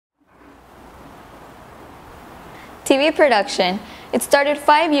TV production. It started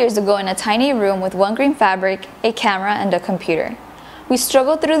 5 years ago in a tiny room with one green fabric, a camera, and a computer. We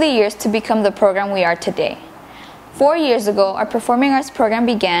struggled through the years to become the program we are today. 4 years ago, our performing arts program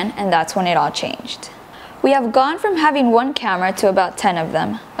began, and that's when it all changed. We have gone from having one camera to about 10 of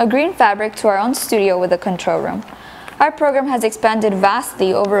them, a green fabric to our own studio with a control room. Our program has expanded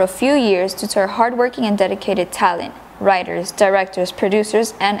vastly over a few years due to our hardworking and dedicated talent, writers, directors,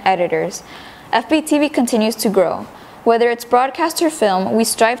 producers, and editors. FBTV continues to grow. Whether it's broadcast or film, we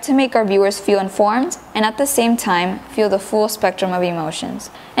strive to make our viewers feel informed and at the same time feel the full spectrum of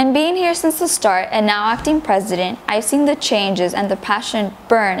emotions. And being here since the start and now acting president, I've seen the changes and the passion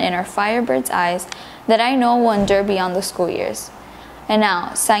burn in our Firebird's eyes that I know will endure beyond the school years. And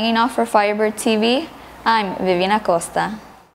now, signing off for Firebird TV, I'm Vivian Acosta.